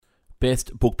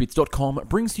BestBookBits.com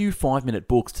brings you 5-minute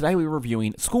books. Today we're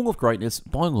reviewing School of Greatness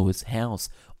by Lewis Howes.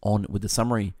 On with the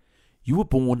summary. You were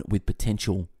born with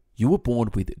potential. You were born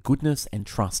with goodness and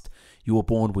trust. You were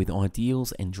born with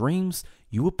ideals and dreams.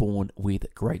 You were born with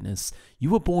greatness. You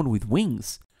were born with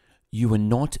wings. You were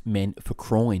not meant for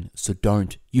crawling, so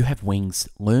don't. You have wings.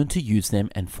 Learn to use them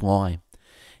and fly.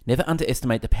 Never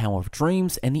underestimate the power of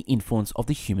dreams and the influence of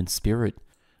the human spirit.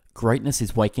 Greatness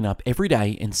is waking up every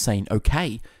day and saying,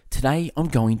 okay, today I'm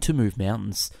going to move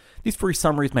mountains. This free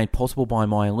summary is made possible by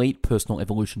my elite personal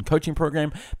evolution coaching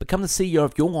program. Become the CEO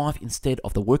of your life instead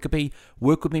of the worker bee.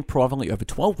 Work with me privately over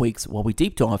 12 weeks while we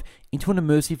deep dive into an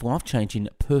immersive, life-changing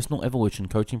personal evolution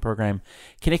coaching program.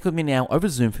 Connect with me now over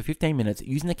Zoom for 15 minutes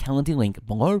using the calendar link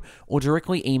below or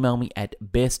directly email me at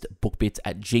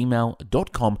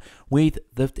bestbookbits@gmail.com with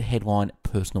the headline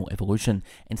Personal Evolution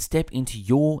and step into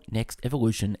your next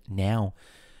evolution now.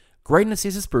 Greatness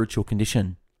is a spiritual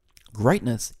condition.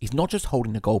 Greatness is not just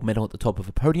holding a gold medal at the top of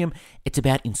a podium, it's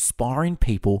about inspiring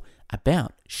people,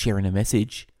 about sharing a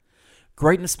message.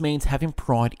 Greatness means having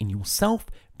pride in yourself,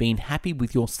 being happy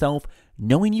with yourself,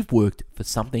 knowing you've worked for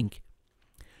something.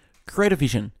 Create a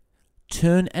vision.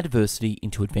 Turn adversity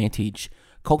into advantage.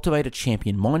 Cultivate a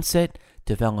champion mindset.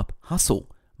 Develop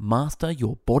hustle. Master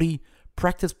your body.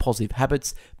 Practice positive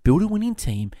habits. Build a winning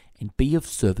team and be of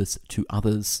service to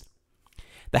others.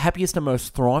 The happiest and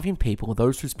most thriving people are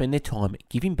those who spend their time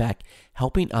giving back,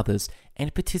 helping others,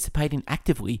 and participating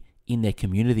actively in their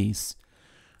communities.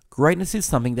 Greatness is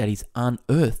something that is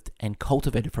unearthed and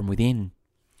cultivated from within.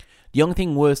 The only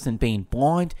thing worse than being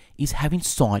blind is having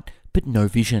sight but no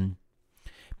vision.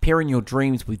 Pairing your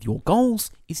dreams with your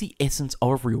goals is the essence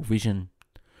of real vision.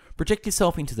 Project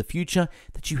yourself into the future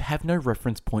that you have no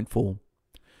reference point for.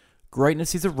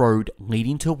 Greatness is a road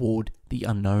leading toward the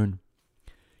unknown.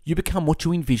 You become what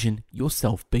you envision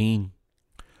yourself being.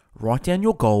 Write down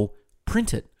your goal,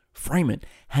 print it, frame it,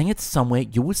 hang it somewhere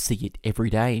you will see it every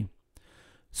day.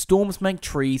 Storms make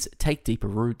trees take deeper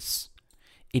roots.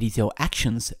 It is our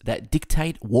actions that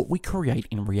dictate what we create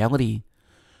in reality.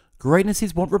 Greatness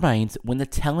is what remains when the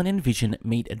talent and vision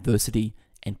meet adversity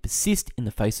and persist in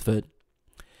the face of it.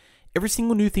 Every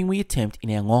single new thing we attempt in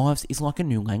our lives is like a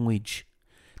new language.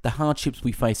 The hardships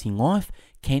we face in life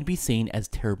can be seen as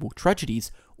terrible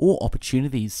tragedies or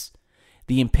opportunities.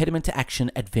 The impediment to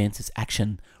action advances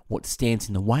action. What stands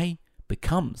in the way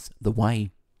becomes the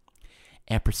way.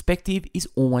 Our perspective is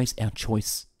always our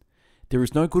choice. There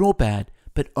is no good or bad,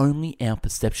 but only our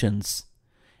perceptions.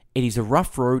 It is a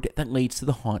rough road that leads to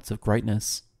the heights of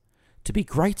greatness. To be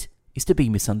great is to be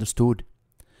misunderstood.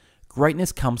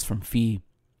 Greatness comes from fear.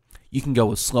 You can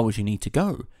go as slow as you need to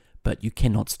go, but you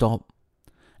cannot stop.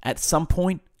 At some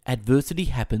point, adversity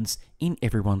happens in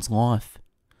everyone's life.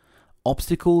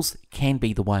 Obstacles can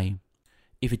be the way.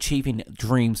 If achieving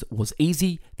dreams was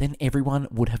easy, then everyone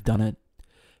would have done it.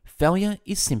 Failure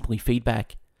is simply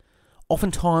feedback.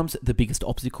 Oftentimes, the biggest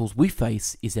obstacles we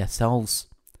face is ourselves.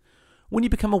 When you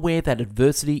become aware that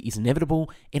adversity is inevitable,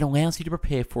 it allows you to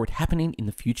prepare for it happening in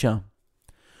the future.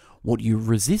 What you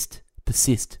resist,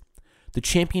 persist. The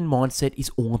champion mindset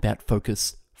is all about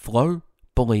focus, flow,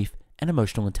 belief, and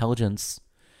emotional intelligence.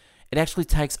 It actually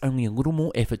takes only a little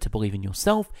more effort to believe in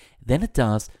yourself than it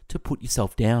does to put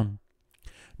yourself down.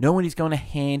 No one is going to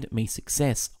hand me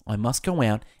success. I must go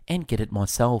out and get it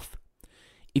myself.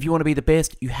 If you want to be the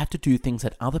best, you have to do things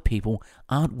that other people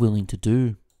aren't willing to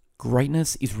do.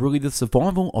 Greatness is really the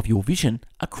survival of your vision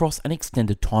across an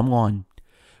extended timeline.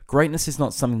 Greatness is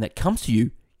not something that comes to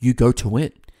you, you go to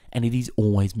it, and it is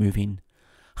always moving.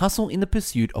 Hustle in the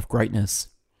pursuit of greatness.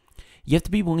 You have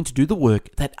to be willing to do the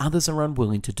work that others are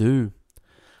unwilling to do.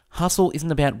 Hustle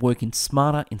isn't about working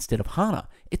smarter instead of harder.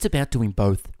 It's about doing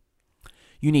both.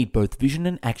 You need both vision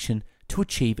and action to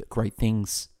achieve great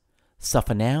things.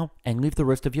 Suffer now and live the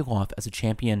rest of your life as a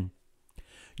champion.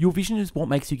 Your vision is what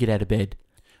makes you get out of bed.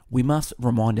 We must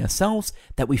remind ourselves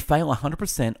that we fail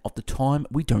 100% of the time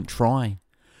we don't try.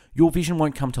 Your vision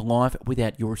won't come to life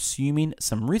without your assuming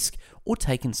some risk or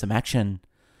taking some action.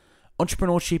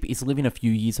 Entrepreneurship is living a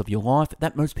few years of your life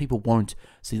that most people won't,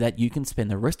 so that you can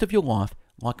spend the rest of your life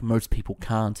like most people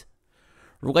can't.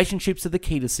 Relationships are the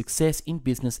key to success in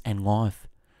business and life.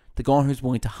 The guy who's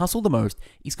willing to hustle the most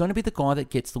is going to be the guy that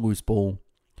gets the loose ball.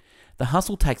 The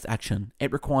hustle takes action.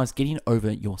 It requires getting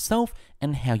over yourself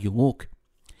and how you look.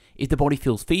 If the body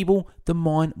feels feeble, the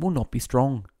mind will not be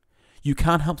strong. You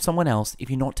can't help someone else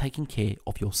if you're not taking care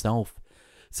of yourself.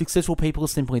 Successful people are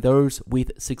simply those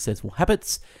with successful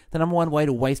habits. The number one way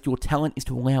to waste your talent is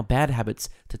to allow bad habits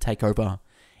to take over.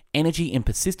 Energy and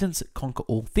persistence conquer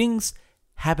all things.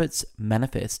 Habits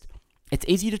manifest. It's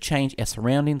easier to change our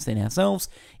surroundings than ourselves.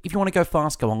 If you want to go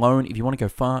fast, go alone. If you want to go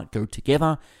far, go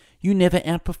together. You never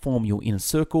outperform your inner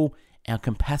circle. Our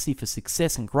capacity for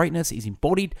success and greatness is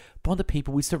embodied by the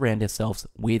people we surround ourselves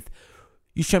with.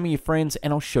 You show me your friends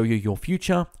and I'll show you your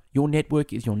future. Your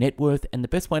network is your net worth, and the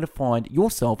best way to find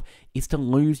yourself is to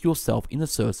lose yourself in the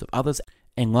service of others.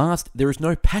 And last, there is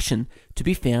no passion to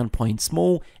be found playing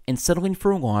small and settling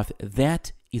for a life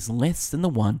that is less than the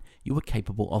one you are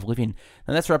capable of living.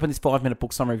 Now that's right on this 5-minute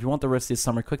book summary. If you want the rest of this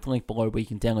summary, click the link below where you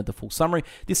can download the full summary.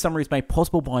 This summary is made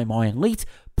possible by my elite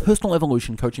personal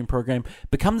evolution coaching program.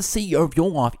 Become the CEO of your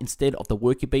life instead of the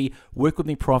worker bee. Work with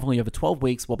me privately over 12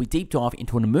 weeks while we deep dive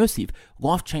into an immersive,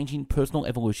 life-changing personal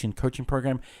evolution coaching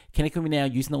program. Connect with me now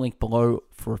using the link below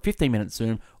for a 15-minute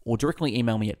Zoom, or directly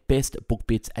email me at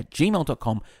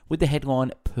bestbookbits@gmail.com with the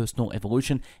headline Personal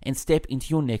Evolution, and step into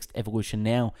your next evolution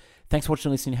now. Thanks for watching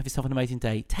and listening. Have yourself an amazing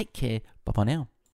day. Take care. Bye-bye now.